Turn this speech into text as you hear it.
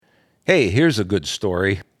Hey, here's a good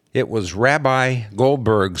story. It was Rabbi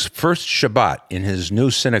Goldberg's first Shabbat in his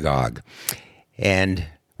new synagogue. And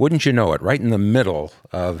wouldn't you know it, right in the middle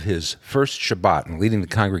of his first Shabbat and leading the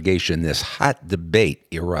congregation, this hot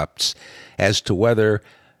debate erupts as to whether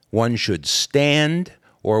one should stand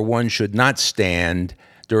or one should not stand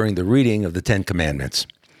during the reading of the Ten Commandments.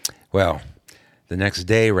 Well, the next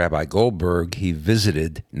day, Rabbi Goldberg, he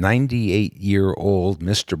visited 98-year-old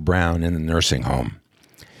Mr. Brown in the nursing home.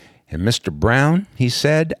 And Mr. Brown, he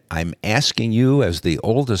said, I'm asking you as the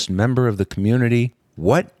oldest member of the community,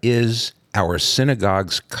 what is our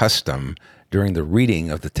synagogue's custom during the reading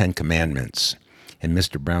of the Ten Commandments? And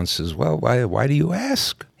Mr. Brown says, well, why do you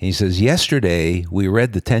ask? He says, yesterday we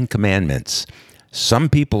read the Ten Commandments. Some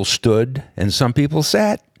people stood and some people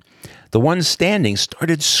sat. The ones standing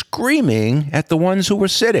started screaming at the ones who were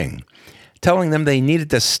sitting, telling them they needed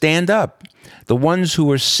to stand up. The ones who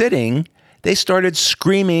were sitting, they started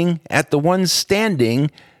screaming at the ones standing,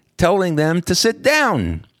 telling them to sit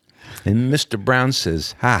down. And Mr. Brown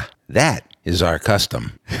says, that is our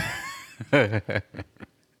custom.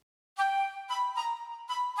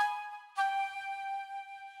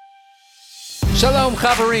 Shalom,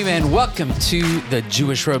 Chaverim, and welcome to the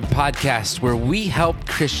Jewish Road podcast, where we help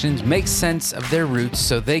Christians make sense of their roots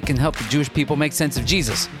so they can help the Jewish people make sense of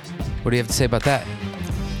Jesus. What do you have to say about that?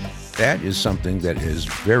 That is something that is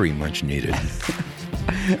very much needed.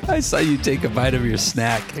 I saw you take a bite of your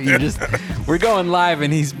snack. We're going live,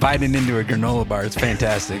 and he's biting into a granola bar. It's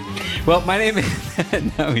fantastic. Well, my name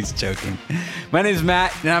is... No, he's joking. My name is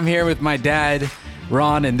Matt, and I'm here with my dad,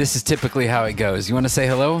 Ron, and this is typically how it goes. You want to say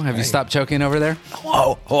hello? Have you stopped choking over there?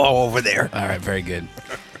 Hello over there. All right, very good.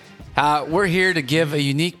 We're here to give a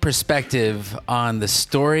unique perspective on the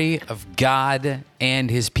story of God and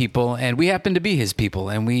his people, and we happen to be his people,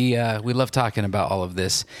 and we love talking about all of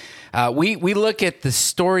this. We look at the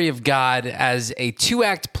story of God as a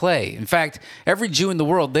two-act play. In fact, every Jew in the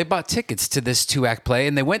world, they bought tickets to this two-act play,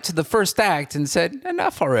 and they went to the first act and said,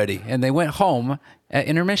 enough already, and they went home at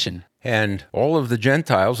intermission. And all of the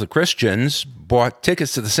Gentiles, the Christians, bought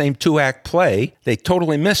tickets to the same two-act play. They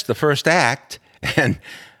totally missed the first act and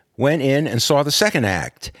went in and saw the second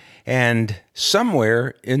act. And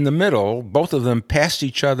somewhere in the middle, both of them passed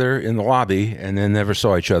each other in the lobby and then never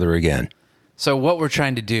saw each other again. So what we're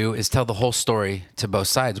trying to do is tell the whole story to both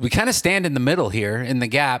sides. We kind of stand in the middle here, in the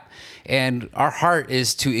gap, and our heart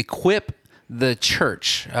is to equip the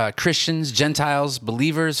church, Christians, Gentiles,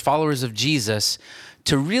 believers, followers of Jesus,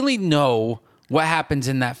 to really know what happens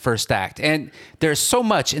in that first act. And there's so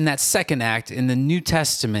much in that second act in the New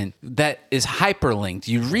Testament that is hyperlinked.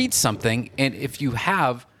 You read something, and if you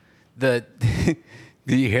have the...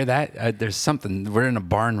 Do you hear that? There's something. We're in a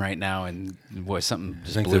barn right now, and something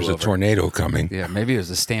just I think blew there's over. a tornado coming. Yeah, maybe it was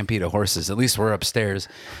a stampede of horses. At least we're upstairs.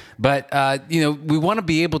 But, we want to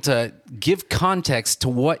be able to give context to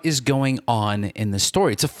what is going on in the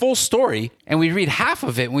story. It's a full story, and we read half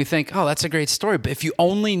of it, and we think, oh, that's a great story. But if you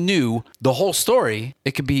only knew the whole story,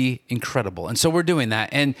 it could be incredible. And so we're doing that.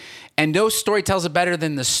 And no story tells it better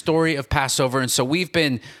than the story of Passover. And so we've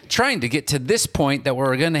been trying to get to this point that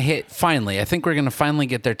we're going to hit finally. I think we're going to finally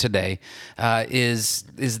get there today, is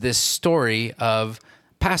this story of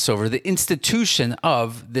Passover, the institution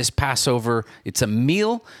of this Passover. It's a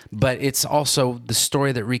meal, but it's also the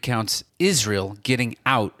story that recounts Israel getting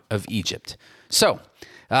out of Egypt. So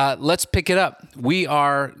let's pick it up. We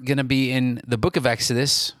are going to be in the book of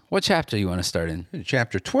Exodus. What chapter do you want to start in?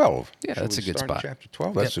 Chapter 12. Yeah, that's a good spot. Chapter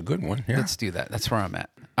 12, that's a good one. Yeah. Let's do that. That's where I'm at.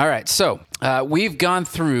 All right, so we've gone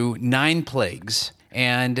through 9 plagues,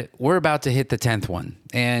 and we're about to hit the 10th one.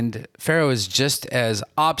 And Pharaoh is just as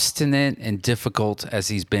obstinate and difficult as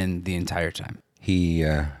he's been the entire time. He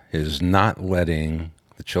is not letting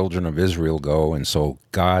the children of Israel go, and so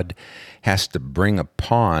God has to bring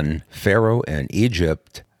upon Pharaoh and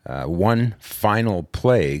Egypt one final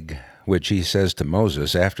plague, which he says to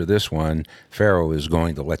Moses, after this one, Pharaoh is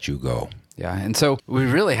going to let you go. Yeah, and so we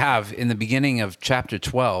really have, in the beginning of chapter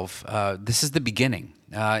 12, this is the beginning.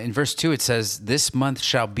 In verse 2, it says, this month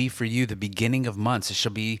shall be for you the beginning of months. It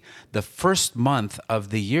shall be the first month of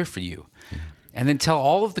the year for you. And then tell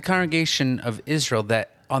all of the congregation of Israel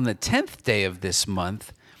that on the 10th day of this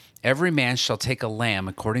month, every man shall take a lamb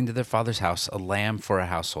according to their father's house, a lamb for a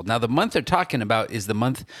household. Now, the month they're talking about is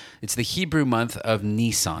it's the Hebrew month of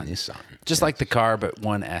Nisan. Just like the car, but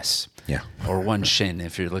one S. Yeah. Or one shin,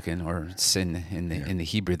 if you're looking, or sin in the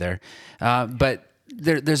Hebrew there. But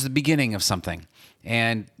there's the beginning of something.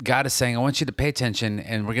 And God is saying, I want you to pay attention,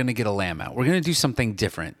 and we're going to get a lamb out. We're going to do something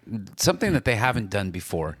different, something that they haven't done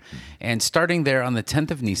before. And starting there on the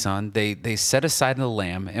 10th of Nisan, they set aside a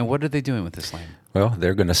lamb. And what are they doing with this lamb? Well,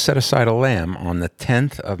 they're going to set aside a lamb on the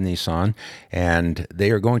 10th of Nisan, and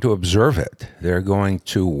they are going to observe it. They're going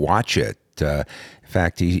to watch it. In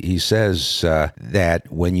fact, he says that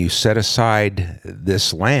when you set aside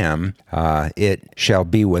this lamb, it shall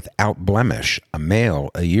be without blemish, a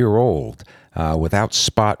male, a year old, without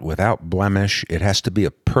spot, without blemish. It has to be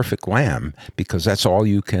a perfect lamb because that's all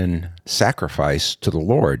you can sacrifice to the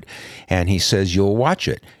Lord. And he says you'll watch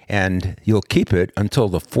it and you'll keep it until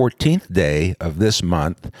the 14th day of this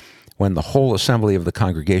month, when the whole assembly of the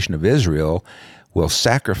congregation of Israel will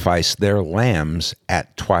sacrifice their lambs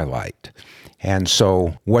at twilight. And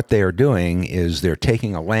so what they are doing is they're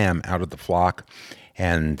taking a lamb out of the flock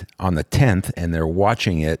and on the 10th, and they're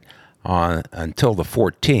watching it until the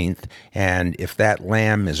 14th, and if that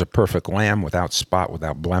lamb is a perfect lamb without spot,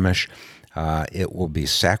 without blemish, it will be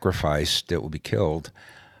sacrificed, it will be killed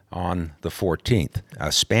on the 14th,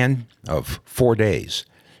 a span of 4 days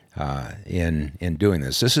in doing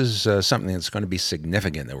this. This is something that's going to be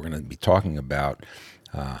significant that we're going to be talking about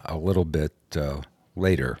a little bit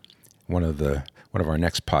later, one of our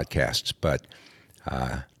next podcasts, but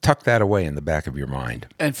tuck that away in the back of your mind.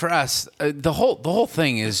 And for us, the whole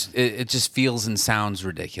thing is it just feels and sounds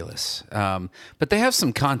ridiculous. But they have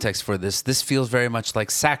some context for this. This feels very much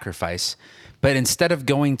like sacrifice, but instead of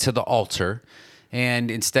going to the altar,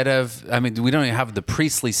 and instead of, I mean, we don't even have the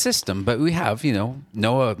priestly system, but we have,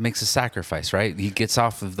 Noah makes a sacrifice, right? He gets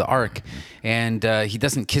off of the ark, and he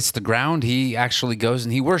doesn't kiss the ground. He actually goes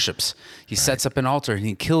and he worships. He sets up an altar, and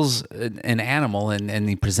he kills an animal, and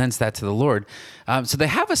he presents that to the Lord. So they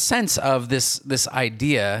have a sense of this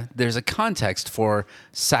idea. There's a context for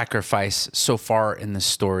sacrifice so far in the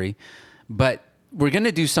story, but we're going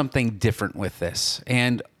to do something different with this.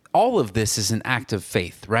 And all of this is an act of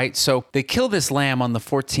faith, right? So they kill this lamb on the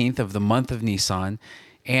 14th of the month of Nisan,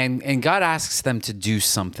 and God asks them to do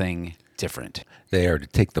something different. They are to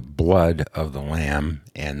take the blood of the lamb,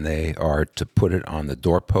 and they are to put it on the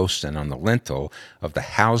doorposts and on the lintel of the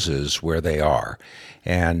houses where they are.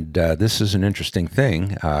 And this is an interesting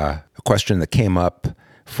thing, a question that came up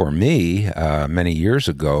for me many years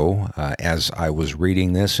ago as I was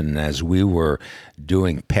reading this and as we were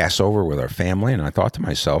doing Passover with our family. And I thought to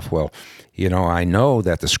myself, well, I know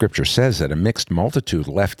that the scripture says that a mixed multitude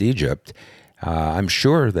left Egypt. I'm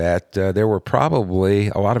sure that there were probably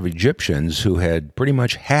a lot of Egyptians who had pretty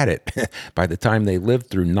much had it by the time they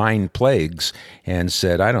lived through 9 plagues and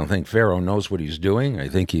said, I don't think Pharaoh knows what he's doing. I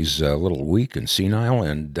think he's a little weak and senile,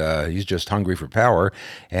 and he's just hungry for power,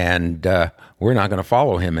 and we're not going to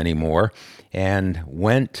follow him anymore, and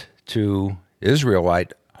went to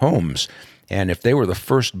Israelite homes. And if they were the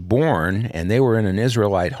firstborn and they were in an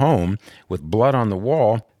Israelite home with blood on the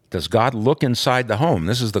wall, does God look inside the home?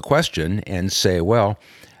 This is the question, and say, well,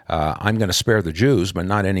 I'm going to spare the Jews, but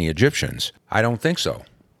not any Egyptians. I don't think so.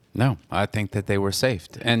 No, I think that they were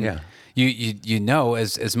saved. And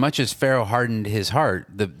as much as Pharaoh hardened his heart,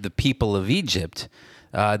 the people of Egypt,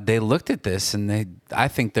 they looked at this, and I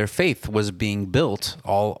think their faith was being built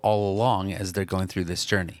all along as they're going through this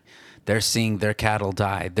journey. They're seeing their cattle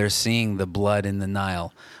die. They're seeing the blood in the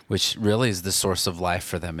Nile, which really is the source of life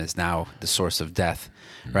for them, is now the source of death,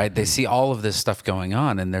 right? They see all of this stuff going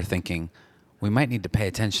on, and they're thinking, we might need to pay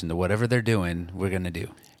attention to whatever they're doing, we're going to do.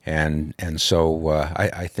 And so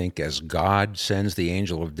I think as God sends the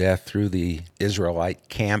angel of death through the Israelite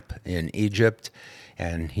camp in Egypt,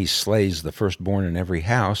 and he slays the firstborn in every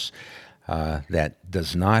house that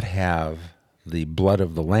does not have the blood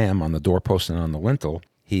of the lamb on the doorpost and on the lintel,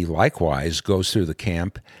 he likewise goes through the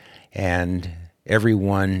camp, and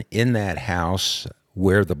everyone in that house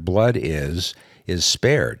where the blood is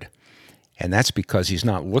spared. And that's because he's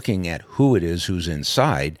not looking at who it is who's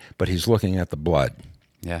inside, but he's looking at the blood.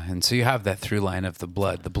 Yeah, and so you have that through line of the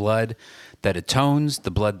blood that atones,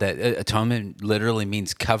 the blood that atonement literally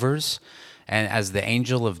means covers. And as the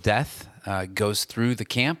angel of death goes through the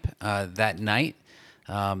camp that night,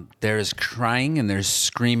 there is crying and there's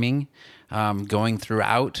screaming going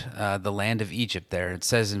throughout the land of Egypt there. It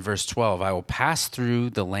says in verse 12, I will pass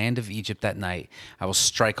through the land of Egypt that night. I will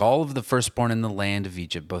strike all of the firstborn in the land of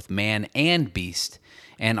Egypt, both man and beast.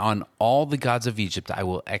 And on all the gods of Egypt I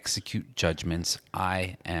will execute judgments.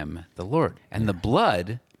 I am the Lord. And the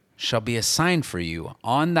blood shall be a sign for you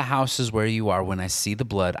on the houses where you are. When I see the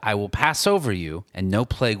blood, I will pass over you, and no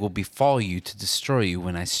plague will befall you to destroy you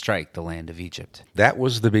when I strike the land of Egypt. That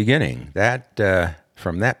was the beginning. That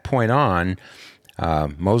from that point on,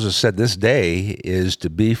 Moses said, "This day is to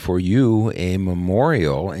be for you a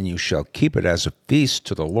memorial, and you shall keep it as a feast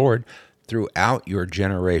to the Lord throughout your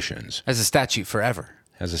generations." As a statute forever.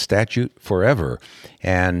 As a statute forever.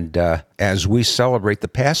 And as we celebrate the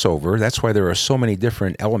Passover, that's why there are so many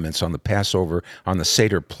different elements on the Passover, on the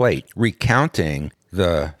Seder plate, recounting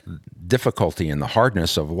the difficulty and the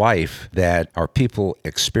hardness of life that our people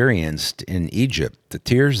experienced in Egypt, the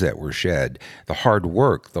tears that were shed, the hard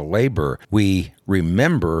work, the labor. We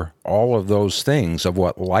remember all of those things of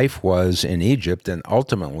what life was in Egypt and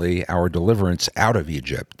ultimately our deliverance out of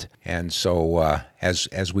Egypt. And so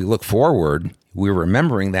as we look forward, we're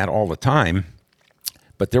remembering that all the time,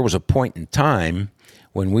 but there was a point in time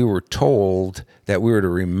when we were told that we were to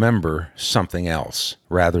remember something else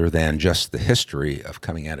rather than just the history of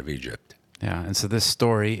coming out of Egypt. Yeah, and so this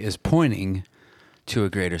story is pointing to a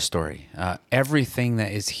greater story. Everything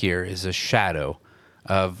that is here is a shadow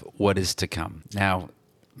of what is to come. Now,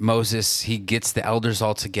 Moses, he gets the elders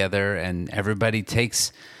all together, and everybody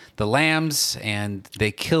takes the lambs, and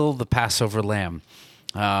they kill the Passover lamb.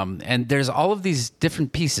 And there's all of these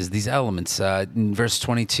different pieces, these elements. In verse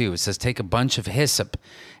 22, it says, "Take a bunch of hyssop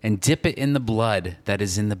and dip it in the blood that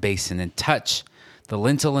is in the basin, and touch the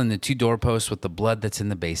lintel and the 2 doorposts with the blood that's in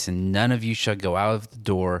the basin. None of you shall go out of the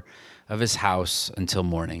door of his house until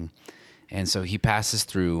morning." And so he passes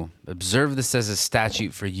through. "Observe this as a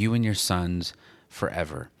statute for you and your sons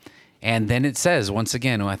forever." And then it says, once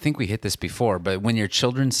again, I think we hit this before, but when your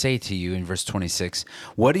children say to you in verse 26,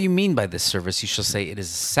 "What do you mean by this service?" you shall say, "It is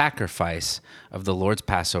a sacrifice of the Lord's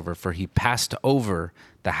Passover, for he passed over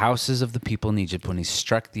the houses of the people in Egypt when he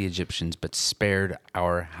struck the Egyptians, but spared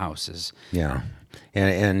our houses." Yeah.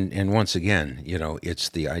 And once again, it's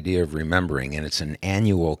the idea of remembering, and it's an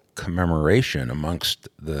annual commemoration amongst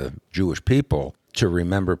the Jewish people to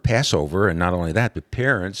remember Passover. And not only that, but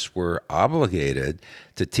parents were obligated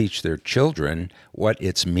to teach their children what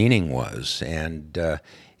its meaning was. And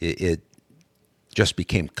it just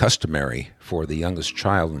became customary for the youngest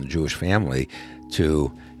child in the Jewish family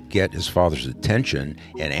to get his father's attention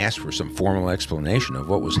and ask for some formal explanation of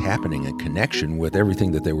what was happening in connection with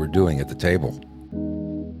everything that they were doing at the table.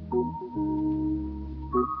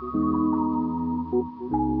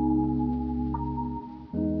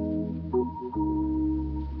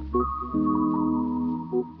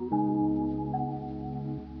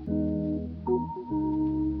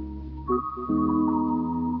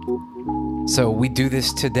 So we do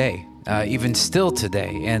this today, even still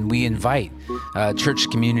today, and we invite church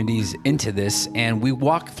communities into this, and we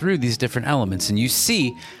walk through these different elements, and you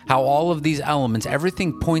see how all of these elements,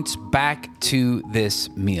 everything points back to this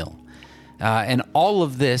meal. And all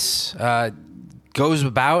of this goes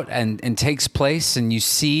about and takes place, and you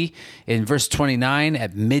see in verse 29,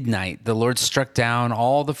 at midnight, the Lord struck down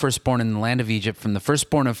all the firstborn in the land of Egypt, from the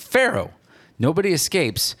firstborn of Pharaoh, nobody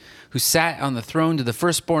escapes, who sat on the throne, to the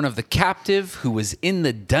firstborn of the captive who was in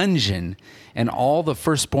the dungeon, and all the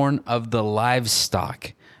firstborn of the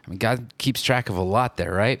livestock. I mean, God keeps track of a lot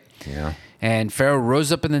there, right? Yeah. And Pharaoh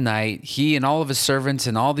rose up in the night, he and all of his servants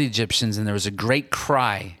and all the Egyptians, and there was a great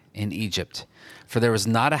cry in Egypt, for there was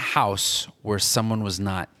not a house where someone was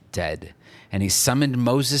not dead. And he summoned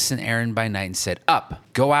Moses and Aaron by night and said, "Up,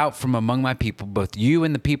 go out from among my people, both you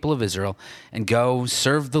and the people of Israel, and go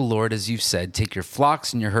serve the Lord as you've said. Take your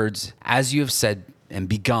flocks and your herds as you have said, and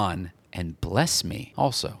be gone, and bless me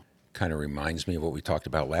also." Kind of reminds me of what we talked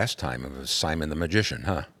about last time of Simon the magician,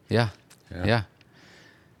 huh? Yeah.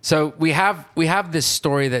 So we have this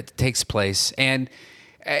story that takes place, and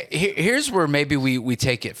here's where maybe we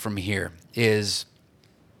take it from here is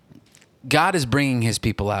God is bringing his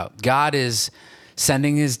people out. God is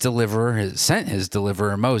sending sent his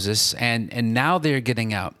deliverer Moses, and now they're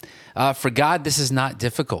getting out. For God, this is not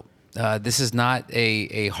difficult. This is not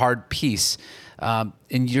a hard piece. And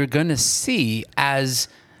you're going to see as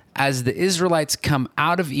the Israelites come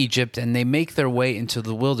out of Egypt and they make their way into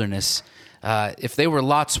the wilderness, if they were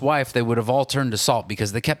Lot's wife, they would have all turned to salt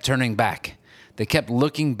because they kept turning back. They kept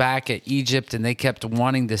looking back at Egypt, and they kept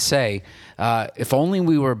wanting to say, if only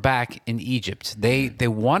we were back in Egypt. They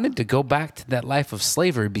wanted to go back to that life of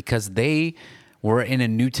slavery because they were in a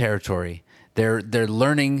new territory. They're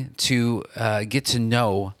learning to get to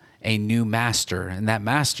know a new master, and that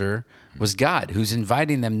master was God, who's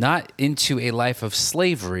inviting them not into a life of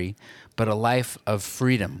slavery, but a life of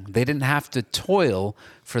freedom. They didn't have to toil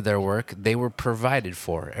for their work. They were provided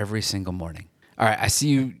for every single morning. All right, I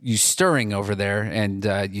see you stirring over there, and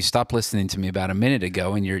you stopped listening to me about a minute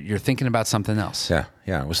ago, and you're thinking about something else. Yeah,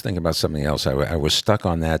 I was thinking about something else. I was stuck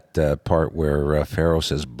on that part where Pharaoh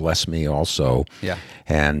says, "Bless me also." Yeah.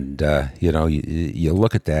 And, you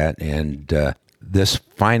look at that, and this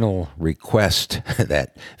final request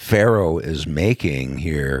that Pharaoh is making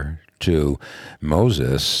here to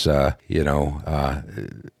Moses, I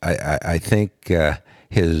think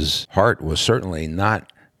his heart was certainly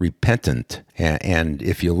not repentant. And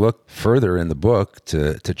if you look further in the book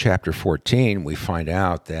to chapter 14, we find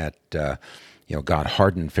out that God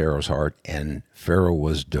hardened Pharaoh's heart, and Pharaoh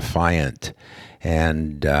was defiant.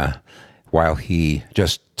 And while he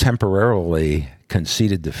just temporarily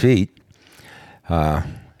conceded defeat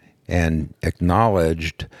and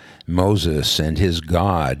acknowledged Moses and his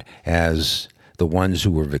God as the ones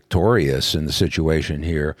who were victorious in the situation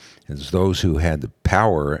here, as those who had the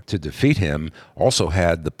power to defeat him, also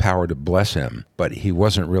had the power to bless him. But he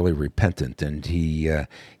wasn't really repentant, and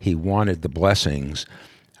he wanted the blessings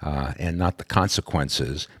and not the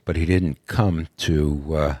consequences, but he didn't come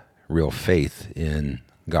to real faith in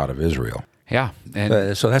God of Israel. Yeah.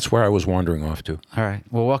 And So that's where I was wandering off to. all right.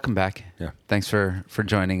 Well, welcome back. Yeah. Thanks for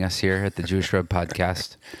joining us here at the Jewish Road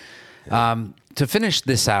Podcast. To finish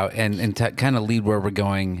this out and to kind of lead where we're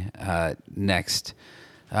going next,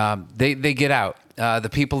 they get out. The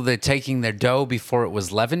people, they're taking their dough before it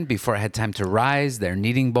was leavened, before it had time to rise, their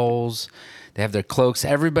kneading bowls, they have their cloaks.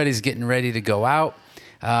 Everybody's getting ready to go out.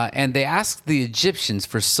 And they asked the Egyptians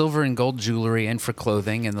for silver and gold jewelry and for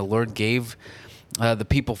clothing, and the Lord gave the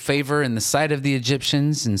people favor in the sight of the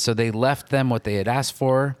Egyptians, and so they left them what they had asked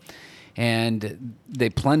for, and they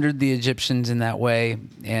plundered the Egyptians in that way.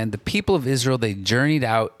 And the people of Israel, they journeyed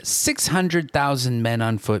out 600,000 men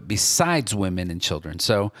on foot, besides women and children.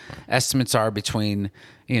 So estimates are between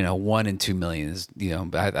 1 and 2 million.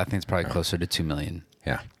 I think it's probably closer to 2 million.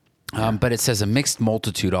 Yeah. But it says a mixed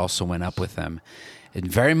multitude also went up with them, and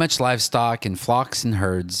very much livestock and flocks and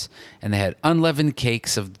herds, and they had unleavened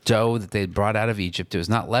cakes of dough that they had brought out of Egypt. It was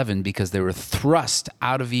not leavened because they were thrust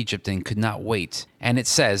out of Egypt and could not wait. And it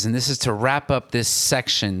says, and this is to wrap up this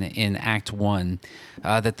section in Act 1,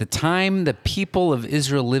 that the time the people of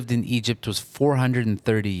Israel lived in Egypt was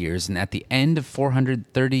 430 years. And at the end of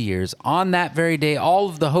 430 years, on that very day, all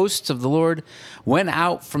of the hosts of the Lord went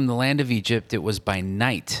out from the land of Egypt. It was by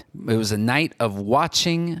night. It was a night of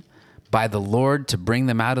watching by the Lord to bring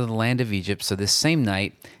them out of the land of Egypt. So this same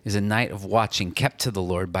night is a night of watching kept to the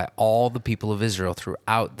Lord by all the people of Israel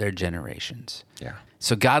throughout their generations. Yeah.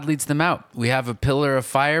 So God leads them out. We have a pillar of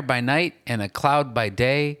fire by night and a cloud by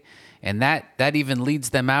day, and that even leads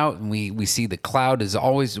them out. And we see the cloud is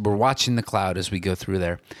always, we're watching the cloud as we go through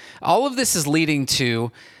there. All of this is leading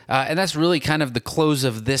to, and that's really kind of the close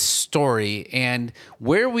of this story. And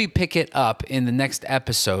where we pick it up in the next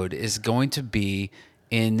episode is going to be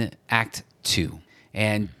in Act 2.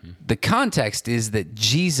 And the context is that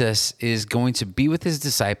Jesus is going to be with his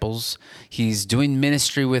disciples. He's doing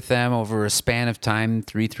ministry with them over a span of time,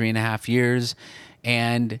 3.5 years.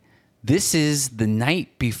 And this is the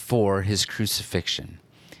night before his crucifixion.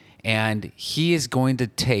 And he is going to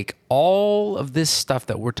take all of this stuff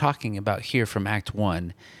that we're talking about here from Act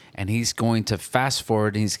 1, and he's going to fast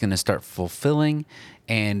forward, and he's going to start fulfilling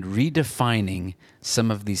and redefining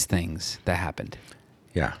some of these things that happened.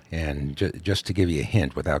 Yeah, and just to give you a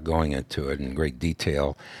hint without going into it in great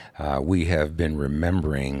detail, we have been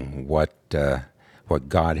remembering what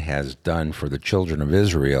God has done for the children of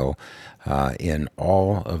Israel in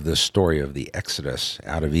all of the story of the Exodus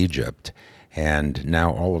out of Egypt. And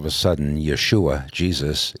now all of a sudden, Yeshua,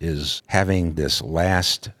 Jesus, is having this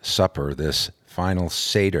Last Supper, this final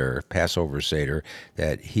Seder, Passover Seder,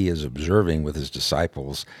 that he is observing with his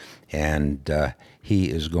disciples. And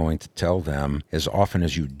he is going to tell them, as often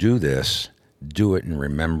as you do this, do it in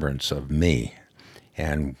remembrance of me.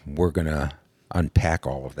 And we're going to unpack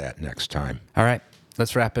all of that next time. All right,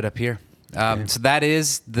 let's wrap it up here. So that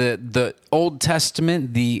is the Old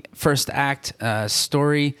Testament, the first act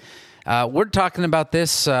story. We're talking about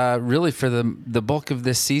this really for the bulk of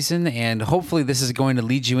this season, and hopefully this is going to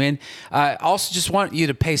lead you in. I also just want you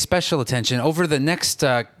to pay special attention. Over the next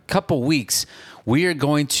couple weeks, we are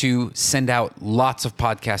going to send out lots of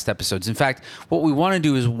podcast episodes. In fact, what we want to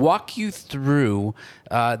do is walk you through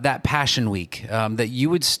that Passion Week, that you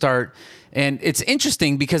would start. And it's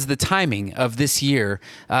interesting because the timing of this year,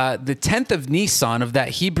 the 10th of Nisan, of that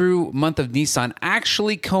Hebrew month of Nisan,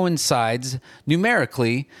 actually coincides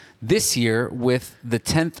numerically this year with the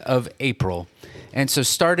 10th of April. And so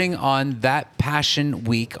starting on that Passion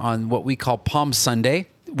Week, on what we call Palm Sunday,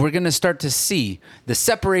 we're going to start to see the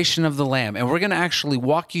separation of the Lamb. And we're going to actually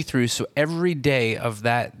walk you through, so every day of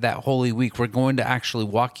that Holy Week, we're going to actually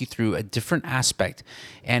walk you through a different aspect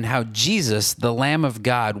and how Jesus, the Lamb of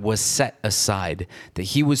God, was set aside, that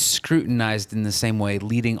he was scrutinized in the same way,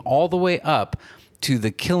 leading all the way up to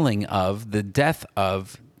the killing of, the death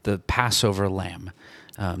of the Passover lamb,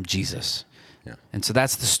 Jesus. Yeah. And so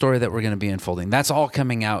that's the story that we're going to be unfolding. That's all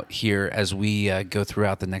coming out here as we go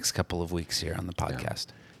throughout the next couple of weeks here on the podcast.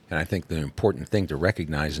 Yeah. And I think the important thing to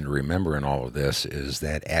recognize and remember in all of this is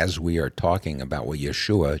that as we are talking about what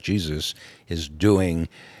Yeshua, Jesus, is doing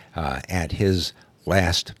at his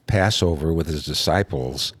last Passover with his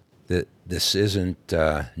disciples, that this isn't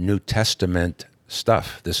New Testament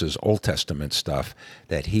stuff. This is Old Testament stuff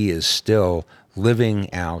that he is still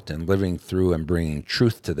living out and living through and bringing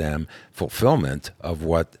truth to them, fulfillment of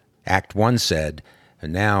what Act 1 said.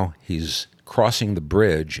 And now he's crossing the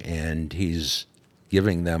bridge and he's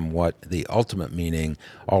giving them what the ultimate meaning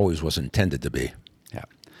always was intended to be. Yeah.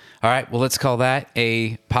 All right. Well, let's call that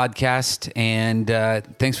a podcast. And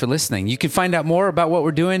thanks for listening. You can find out more about what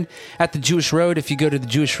we're doing at The Jewish Road if you go to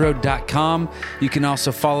thejewishrode.com. You can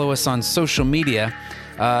also follow us on social media,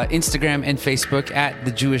 Instagram and Facebook at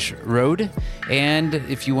The Jewish Road. And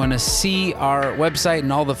if you want to see our website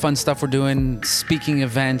and all the fun stuff we're doing, speaking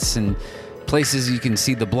events and places you can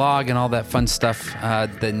see the blog and all that fun stuff,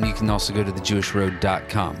 then you can also go to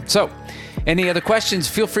thejewishrode.com. So, any other questions,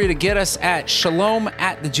 feel free to get us at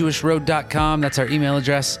shalom@thejewishrode.com. That's our email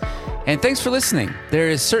address. And thanks for listening. There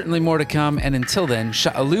is certainly more to come. And until then,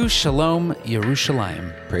 Sha'alu Shalom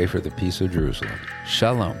Yerushalayim. Pray for the peace of Jerusalem.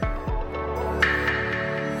 Shalom.